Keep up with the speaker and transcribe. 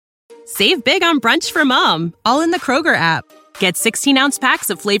Save big on brunch for mom, all in the Kroger app. Get 16-ounce packs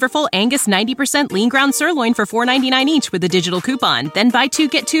of flavorful Angus 90% lean ground sirloin for $4.99 each with a digital coupon. Then buy 2,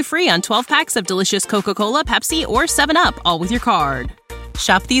 get 2 free on 12 packs of delicious Coca-Cola, Pepsi, or 7-Up, all with your card.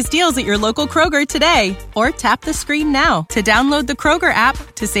 Shop these deals at your local Kroger today, or tap the screen now to download the Kroger app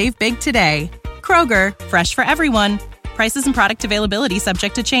to save big today. Kroger, fresh for everyone. Prices and product availability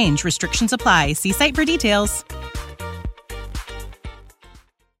subject to change. Restrictions apply. See site for details.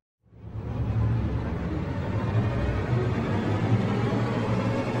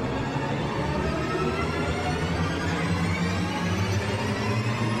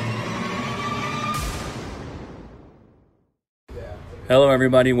 Hello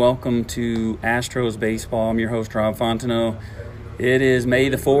everybody, welcome to Astros Baseball. I'm your host, Rob Fontenot. It is May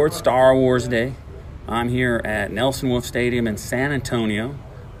the 4th, Star Wars Day. I'm here at Nelson Wolff Stadium in San Antonio.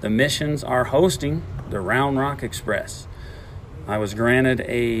 The Missions are hosting the Round Rock Express. I was granted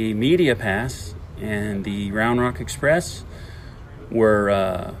a media pass, and the Round Rock Express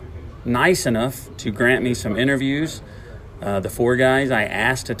were nice enough to grant me some interviews. The 4 guys I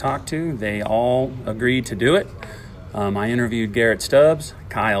asked to talk to, they all agreed to do it. I interviewed Garrett Stubbs,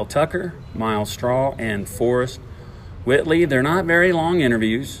 Kyle Tucker, Myles Straw, and Forrest Whitley. They're not very long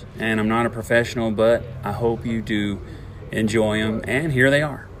interviews, and I'm not a professional, but I hope you do enjoy them, and here they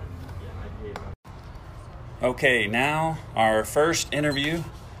are. Okay, now our first interview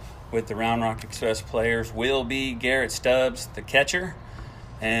with the Round Rock Express players will be Garrett Stubbs, the catcher,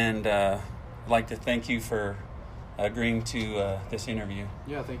 and I'd like to thank you for agreeing to this interview.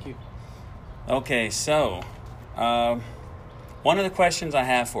 Yeah, thank you. Okay, so one of the questions I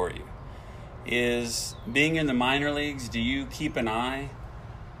have for you is, being in the minor leagues, do you keep an eye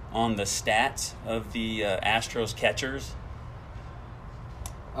on the stats of the Astros catchers?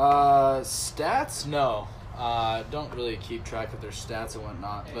 Stats? No. Don't really keep track of their stats and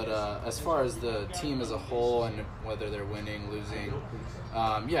whatnot. But as far as the team as a whole and whether they're winning, losing,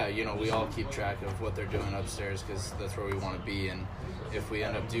 we all keep track of what they're doing upstairs because that's where we want to be. And if we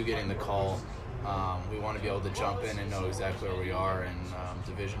end up getting the call, we want to be able to jump in and know exactly where we are in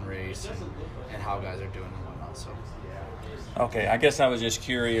division race and how guys are doing and whatnot. So, okay, I guess I was just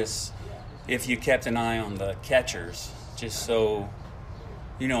curious if you kept an eye on the catchers, just so,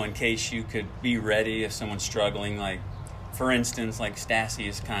 in case you could be ready if someone's struggling. Like, for instance, like Stassi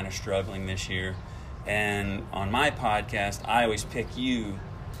is kind of struggling this year. And on my podcast, I always pick you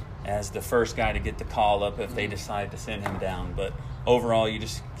as the first guy to get the call up if they decide to send him down. But overall, you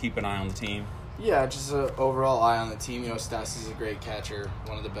just keep an eye on the team. Yeah, just an overall eye on the team. Stassi's a great catcher,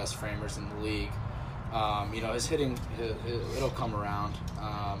 one of the best framers in the league. His hitting, it'll come around.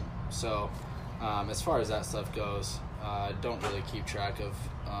 As far as that stuff goes, I don't really keep track of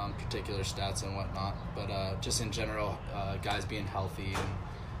particular stats and whatnot. But just in general, guys being healthy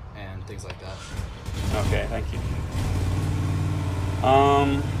and things like that. Okay, thank you.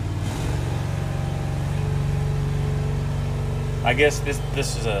 I guess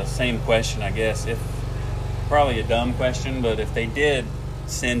this is a same question, I guess. Probably a dumb question, but if they did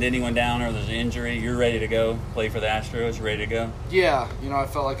send anyone down or there's an injury, you're ready to go play for the Astros? You're ready to go? Yeah, I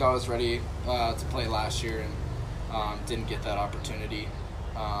felt like I was ready to play last year and didn't get that opportunity.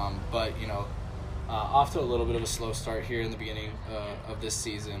 But off to a little bit of a slow start here in the beginning of this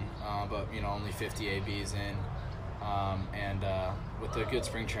season, but only 50 ABs in, and with the good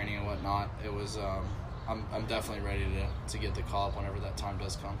spring training and whatnot, it was. I'm definitely ready to get the call up whenever that time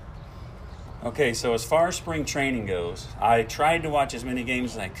does come. Okay, so as far as spring training goes, I tried to watch as many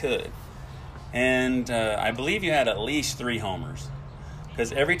games as I could, and I believe you had at least 3 homers.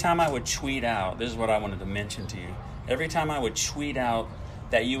 Because every time I would tweet out, this is what I wanted to mention to you, every time I would tweet out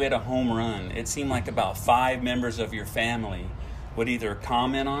that you hit a home run, it seemed like about 5 members of your family would either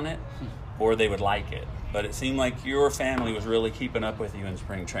comment on it or they would like it. But it seemed like your family was really keeping up with you in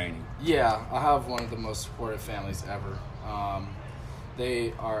spring training. Yeah, I have one of the most supportive families ever.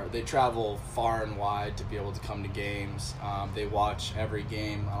 They travel far and wide to be able to come to games. They watch every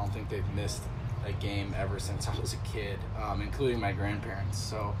game. I don't think they've missed a game ever since I was a kid, including my grandparents.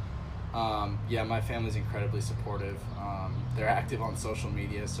 So, my family's incredibly supportive. They're active on social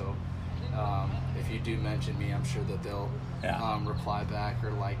media, so if you do mention me, I'm sure that they'll reply back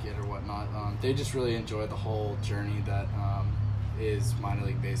or like it or whatnot. They just really enjoy the whole journey that is minor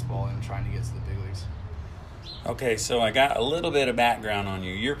league baseball and trying to get to the big leagues. Okay, so I got a little bit of background on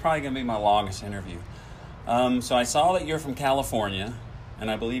you. You're probably going to be my longest interview. So I saw that you're from California, and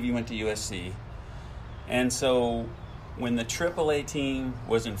I believe you went to USC. And so when the AAA team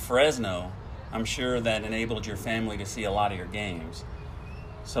was in Fresno, I'm sure that enabled your family to see a lot of your games.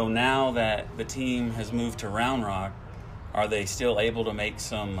 So now that the team has moved to Round Rock, are they still able to make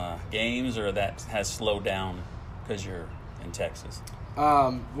some games, or that has slowed down because you're in Texas?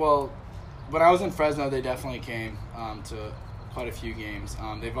 Well, when I was in Fresno, they definitely came to quite a few games.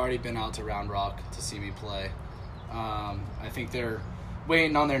 They've already been out to Round Rock to see me play. I think they're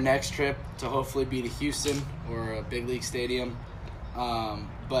waiting on their next trip to hopefully be to Houston or a big league stadium.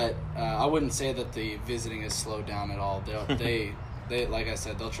 But I wouldn't say that the visiting has slowed down at all. They like I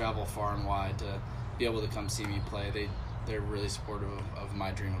said, they'll travel far and wide to be able to come see me play. They're really supportive of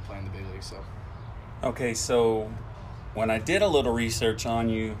my dream of playing the big league. So. Okay, so when I did a little research on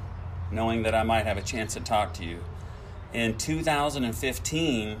you, knowing that I might have a chance to talk to you, in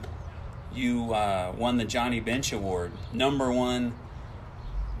 2015, you won the Johnny Bench Award. Number one,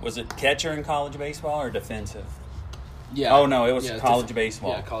 was it catcher in college baseball or defensive? Yeah. Oh, no, it was college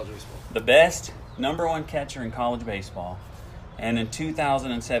baseball. Yeah, college baseball. The best number one catcher in college baseball. And in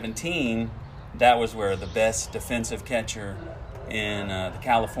 2017, that was where the best defensive catcher in the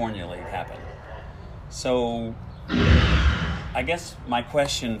California League happened. So I guess my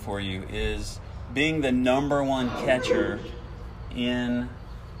question for you is, being the number one catcher in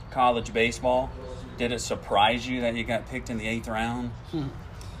college baseball, did it surprise you that you got picked in the 8th round?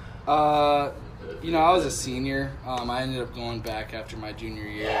 I was a senior. I ended up going back after my junior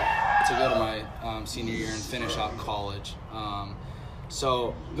year to go to my senior year and finish out college.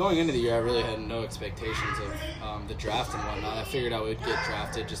 So going into the year, I really had no expectations of the draft and whatnot. I figured I would get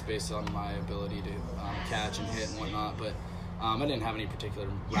drafted just based on my ability to catch and hit and whatnot, but I didn't have any particular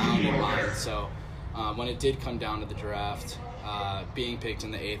round in mind. So when it did come down to the draft, being picked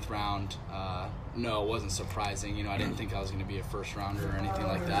in the 8th round, no, it wasn't surprising. I didn't think I was going to be a first rounder or anything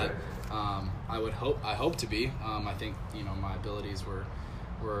like that. I hope to be. I think my abilities were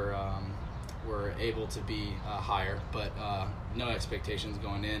able to be higher, but no expectations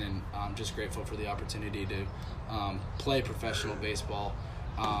going in, and I'm just grateful for the opportunity to play professional baseball,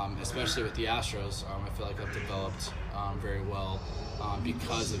 especially with the Astros. I feel like I've developed very well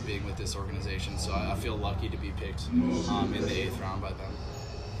because of being with this organization, so I feel lucky to be picked in the 8th round by them.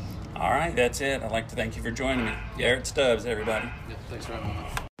 All right, that's it. I'd like to thank you for joining me. Garrett Stubbs, everybody. Yeah, thanks for having me.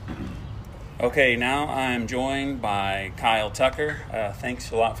 Okay, now I'm joined by Kyle Tucker.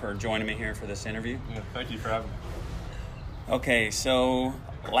 Thanks a lot for joining me here for this interview. Yeah, thank you for having me. Okay, so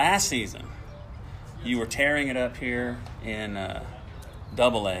last season, you were tearing it up here in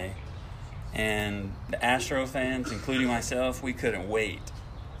Double-A, and the Astro fans, including myself, we couldn't wait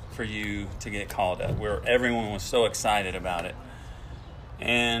for you to get called up. Everyone was so excited about it.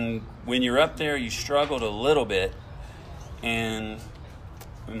 And when you're up there, you struggled a little bit, and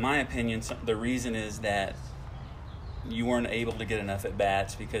in my opinion, the reason is that you weren't able to get enough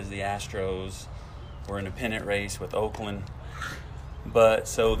at-bats because the Astros were in a pennant race with Oakland. But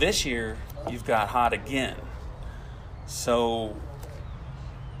so this year, you've got hot again. So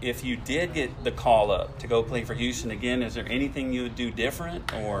if you did get the call up to go play for Houston again, is there anything you would do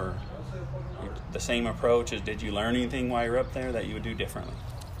different, or the same approach? Did you learn anything while you're up there that you would do differently?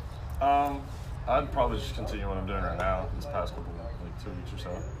 I'd probably just continue what I'm doing right now this past couple, 2 weeks or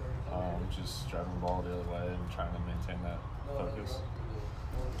so. Just driving the ball the other way and trying to maintain that focus.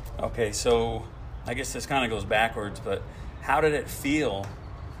 Okay, so I guess this kind of goes backwards, but how did it feel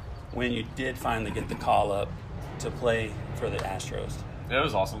when you did finally get the call up to play for the Astros? Yeah, it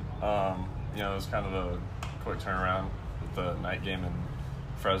was awesome. It was kind of a quick turnaround with the night game in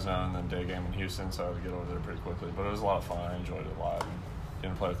Fresno and then day game in Houston, so I had to get over there pretty quickly. But it was a lot of fun. I enjoyed it a lot. And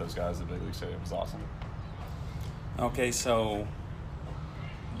getting to play with those guys at the big league stadium was awesome. Okay, so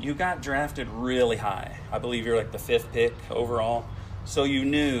you got drafted really high. I believe you're like the 5th pick overall. So you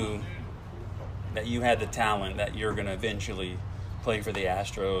knew that you had the talent that you're going to eventually play for the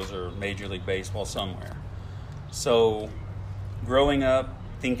Astros or Major League Baseball somewhere. So growing up,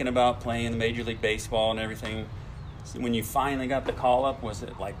 thinking about playing the Major League Baseball and everything, when you finally got the call up, was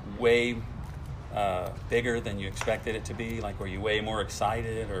it like way bigger than you expected it to be? Like, were you way more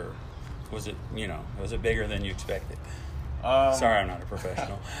excited, or was it bigger than you expected? Sorry, I'm not a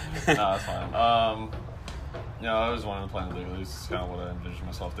professional. No, that's fine. I always wanted to play in the big leagues. It's kind of what I envisioned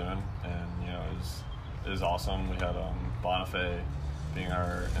myself doing, and it was awesome. We had Bonifay being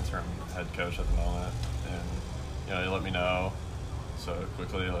our interim head coach at the moment, and he let me know so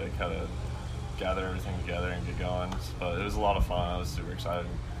quickly how to gather everything together and get going. But it was a lot of fun. I was super excited.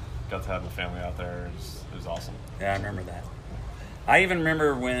 Got to have the family out there. It was awesome. Yeah, I remember that. I even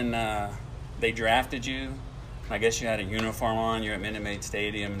remember when they drafted you. I guess you had a uniform on. You're at Minute Maid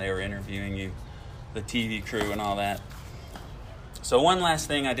Stadium. They were interviewing you, the TV crew and all that. So one last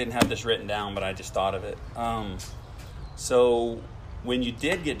thing, I didn't have this written down, but I just thought of it. So when you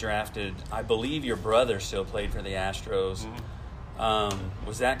did get drafted, I believe your brother still played for the Astros.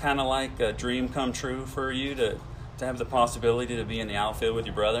 Was that kind of like a dream come true for you to have the possibility to be in the outfield with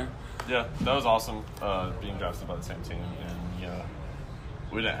your brother? Yeah, that was awesome, being drafted by the same team. And,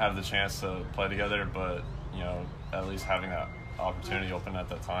 we didn't have the chance to play together, but, at least having that opportunity open at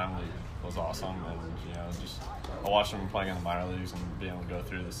that time was awesome. And, I watched him playing in the minor leagues and being able to go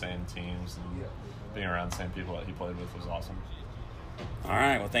through the same teams and being around the same people that he played with was awesome. All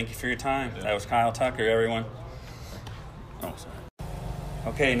right. Well, thank you for your time. That was Kyle Tucker, everyone. Oh, sorry.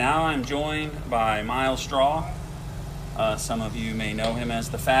 Okay, now I'm joined by Miles Straw. Some of you may know him as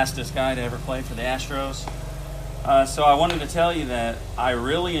the fastest guy to ever play for the Astros. So I wanted to tell you that I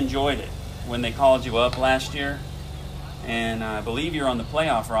really enjoyed it when they called you up last year. And I believe you're on the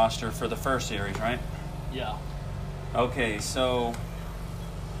playoff roster for the first series, right? Yeah. Okay, so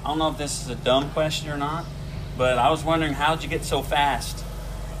I don't know if this is a dumb question or not, but I was wondering, how'd you get so fast?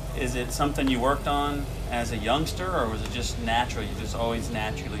 Is it something you worked on as a youngster, or was it just natural? You just always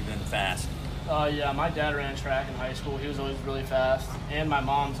naturally been fast? Yeah, my dad ran track in high school. He was always really fast. And my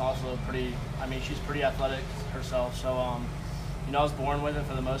mom's also she's pretty athletic herself. So, I was born with it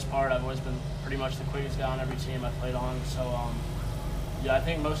for the most part. I've always been pretty much the quickest guy on every team I played on. So, I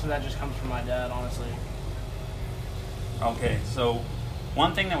think most of that just comes from my dad, honestly. Okay, so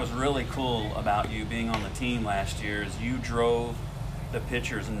one thing that was really cool about you being on the team last year is you drove the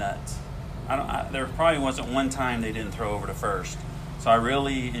pitchers nuts. There probably wasn't one time they didn't throw over to first. So I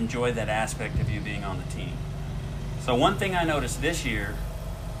really enjoyed that aspect of you being on the team. So one thing I noticed this year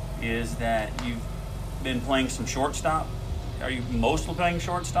is that you've been playing some shortstop. Are you mostly playing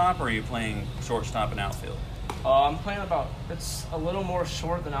shortstop, or are you playing shortstop and outfield? I'm playing it's a little more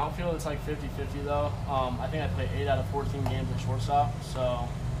short than outfield. It's like 50-50 though. I think I play 8 out of 14 games at shortstop. So,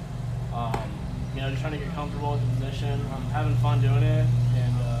 just trying to get comfortable with the position. I'm having fun doing it,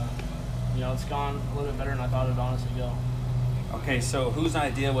 and, it's gone a little bit better than I thought it would honestly go. Okay, so whose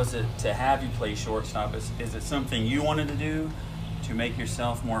idea was it to have you play shortstop? Is it something you wanted to do to make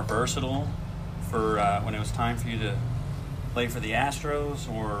yourself more versatile for when it was time for you to play for the Astros,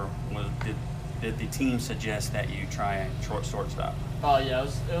 or did the team suggest that you try shortstop? Yeah,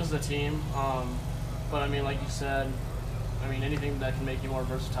 it was the team. But like you said, anything that can make you more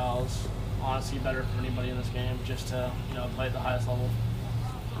versatile is honestly better for anybody in this game, just to play at the highest level.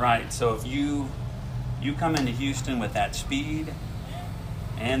 Right. So if you come into Houston with that speed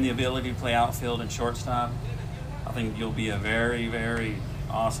and the ability to play outfield and shortstop, I think you'll be a very, very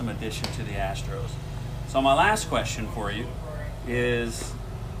awesome addition to the Astros. So my last question for you is,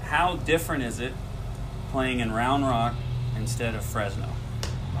 how different is it playing in Round Rock instead of Fresno?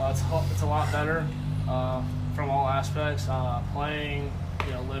 It's a lot better from all aspects. Playing,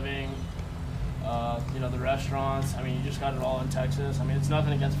 living, the restaurants. You just got it all in Texas. It's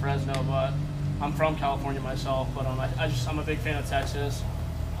nothing against Fresno, but I'm from California myself. But I'm a big fan of Texas.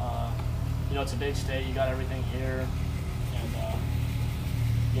 It's a big state. You got everything here,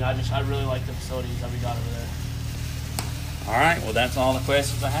 and I really like the facilities that we got over there. All right. Well, that's all the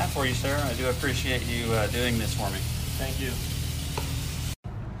questions I have for you, sir. I do appreciate you doing this for me. Thank you.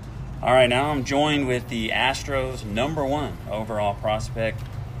 All right. Now I'm joined with the Astros' #1 overall prospect,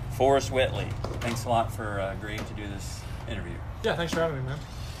 Forrest Whitley. Thanks a lot for agreeing to do this interview. Yeah, thanks for having me, man.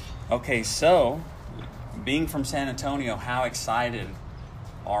 Okay, so being from San Antonio, how excited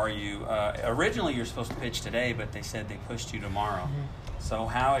are you? Originally, you're supposed to pitch today, but they said they pushed you tomorrow. Mm-hmm. So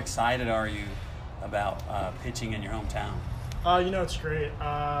how excited are you about pitching in your hometown? It's great.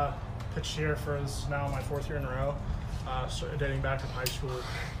 Pitched here for now my 4th year in a row, dating back from high school.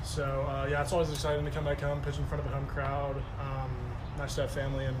 So, it's always exciting to come back home, pitch in front of a home crowd. Nice to have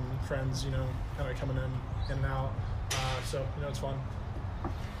family and friends, kind of coming in and out. So, it's fun.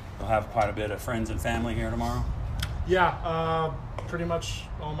 You'll have quite a bit of friends and family here tomorrow? Yeah, pretty much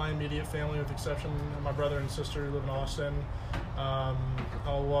all my immediate family, with the exception of my brother and sister who live in Austin.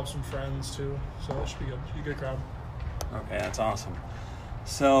 I'll have some friends too, so that should be good. Should be a good crowd. Okay, that's awesome.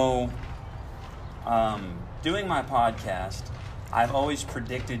 So, doing my podcast, I've always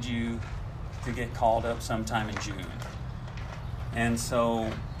predicted you to get called up sometime in June. And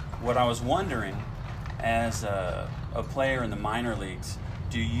so, what I was wondering, as a player in the minor leagues,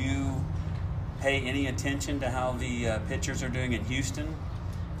 do you pay any attention to how the pitchers are doing in Houston?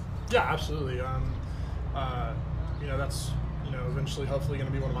 Yeah, absolutely. That's eventually hopefully going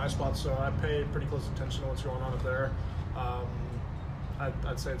to be one of my spots, so I pay pretty close attention to what's going on up there.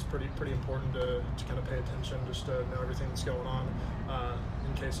 I'd say it's pretty important to kind of pay attention, just to know everything that's going on,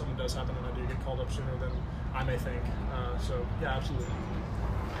 in case something does happen and I do get called up sooner than I may think. So yeah, absolutely.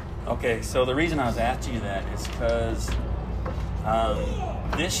 Okay, so the reason I was asking you that is because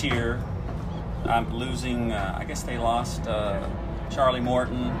This year, I'm losing, I guess they lost Charlie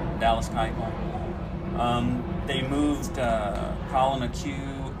Morton, Dallas Keuchel. They moved Colin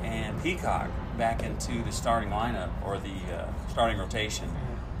McHugh and Peacock back into the starting lineup, or the starting rotation.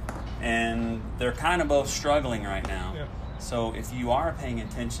 And they're kind of both struggling right now. Yeah. So if you are paying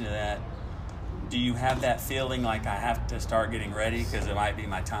attention to that, do you have that feeling like I have to start getting ready because it might be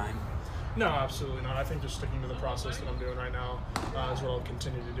my time? No, absolutely not. I think just sticking to the process that I'm doing right now is what I'll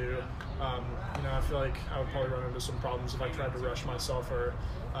continue to do. I feel like I would probably run into some problems if I tried to rush myself, or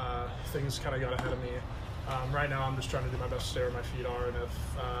things kind of got ahead of me. Right now, I'm just trying to do my best to stay where my feet are, and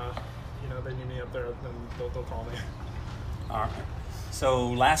if they need me up there, then they'll call me. All right. So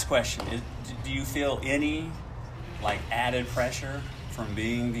last question, do you feel any added pressure from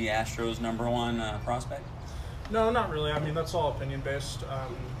being the Astros' #1 prospect? No, not really. I mean, that's all opinion based.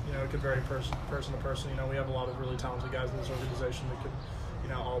 It could vary person to person. We have a lot of really talented guys in this organization that could,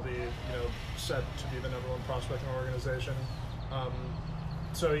 all be, set to be the #1 prospect in our organization.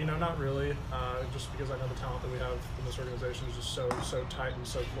 So, not really. Just because I know the talent that we have in this organization is just so tight and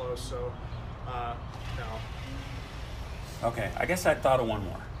so close. So, no. Okay, I guess I thought of one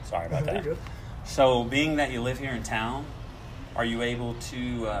more. Sorry about that. You're good. So, being that you live here in town, are you able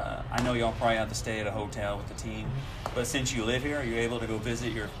to, I know y'all probably have to stay at a hotel with the team, but since you live here, are you able to go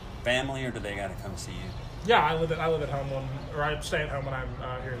visit your family, or do they got to come see you? Yeah, I live at home I stay at home when I'm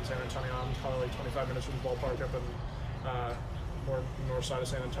here in San Antonio. I'm probably 25 minutes from the ballpark up in more north side of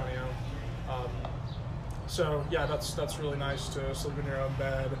San Antonio. So yeah, that's really nice to sleep in your own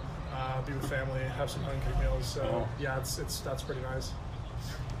bed, be with family, have some home cooked meals. So yeah, that's pretty nice.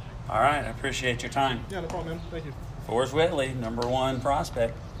 All right, I appreciate your time. Yeah, no problem, man. Thank you. Forrest Whitley, #1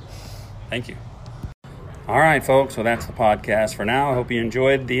 prospect. Thank you. All right, folks. Well, that's the podcast for now. I hope you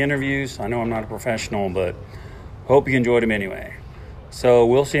enjoyed the interviews. I know I'm not a professional, but hope you enjoyed them anyway. So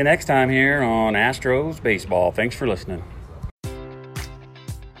we'll see you next time here on Astros Baseball. Thanks for listening.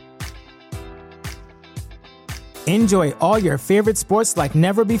 Enjoy all your favorite sports like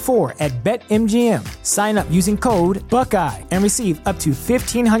never before at BetMGM. Sign up using code Buckeye and receive up to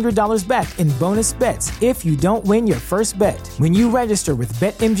 $1,500 back in bonus bets if you don't win your first bet. When you register with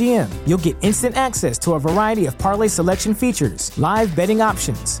BetMGM, you'll get instant access to a variety of parlay selection features, live betting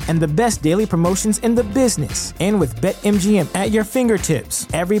options, and the best daily promotions in the business. And with BetMGM at your fingertips,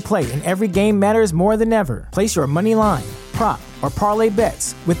 every play and every game matters more than ever. Place your money line, prop, or parlay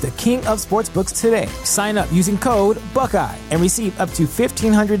bets with the king of sportsbooks today. Sign up using code Buckeye and receive up to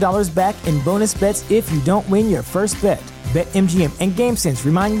 $1,500 back in bonus bets if you don't win your first bet. BetMGM and GameSense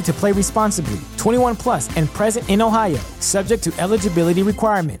remind you to play responsibly. 21 plus and present in Ohio, subject to eligibility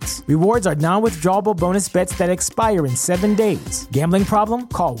requirements. Rewards are non-withdrawable bonus bets that expire in 7 days. Gambling problem?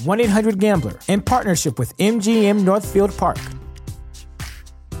 Call 1-800-GAMBLER in partnership with MGM Northfield Park.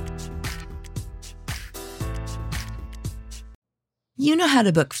 You know how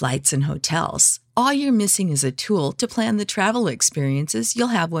to book flights and hotels. All you're missing is a tool to plan the travel experiences you'll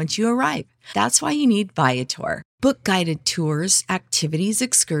have once you arrive. That's why you need Viator. Book guided tours, activities,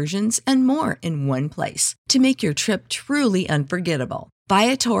 excursions, and more in one place to make your trip truly unforgettable.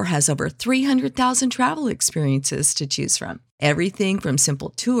 Viator has over 300,000 travel experiences to choose from. Everything from simple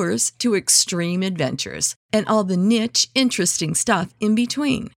tours to extreme adventures and all the niche, interesting stuff in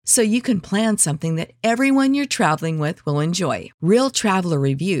between. So you can plan something that everyone you're traveling with will enjoy. Real traveler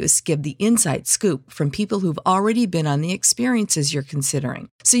reviews give the inside scoop from people who've already been on the experiences you're considering.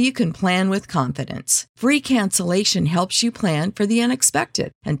 So you can plan with confidence. Free cancellation helps you plan for the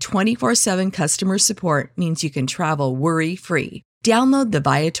unexpected. And 24/7 customer support means you can travel worry-free. Download the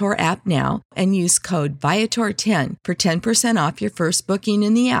Viator app now and use code Viator10 for 10% off your first booking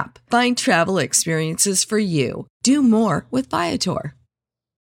in the app. Find travel experiences for you. Do more with Viator.